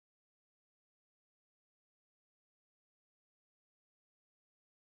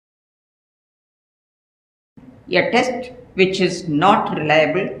a test which is not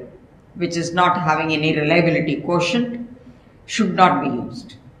reliable, which is not having any reliability quotient, should not be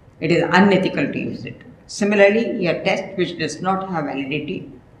used. It is unethical to use it. Similarly, a test which does not have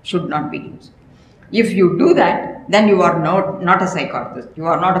validity should not be used. If you do that, then you are not a psychologist. You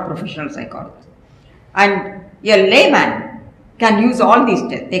are not a professional psychologist. And a layman can use all these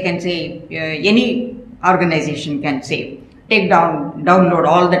tests. They can say, any organization can say, download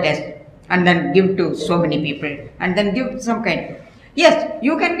all the tests and then give to so many people and then give some kind. Yes,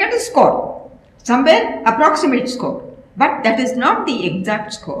 you can get a score, somewhere approximate score, but that is not the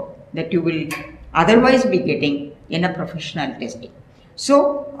exact score that you will otherwise be getting in a professional testing.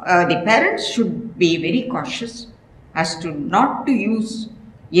 So the parents should be very cautious as to not to use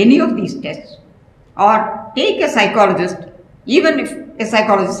any of these tests or take a psychologist. Even if a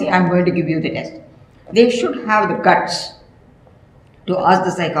psychologist says, I'm going to give you the test, they should have the guts to ask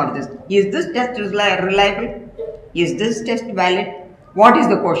the psychologist, is this test reliable? Is this test valid? What is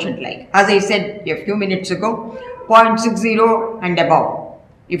the quotient like? As I said a few minutes ago, 0.60 and above.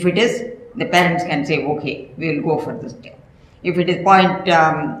 If it is, the parents can say, okay, we will go for this test. If it is less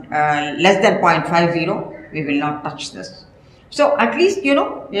than 0.50, we will not touch this. So at least, a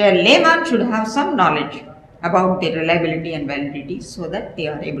layman should have some knowledge about the reliability and validity so that they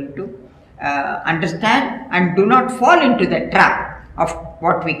are able to understand and do not fall into the trap of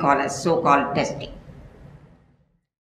what we call as so-called testing.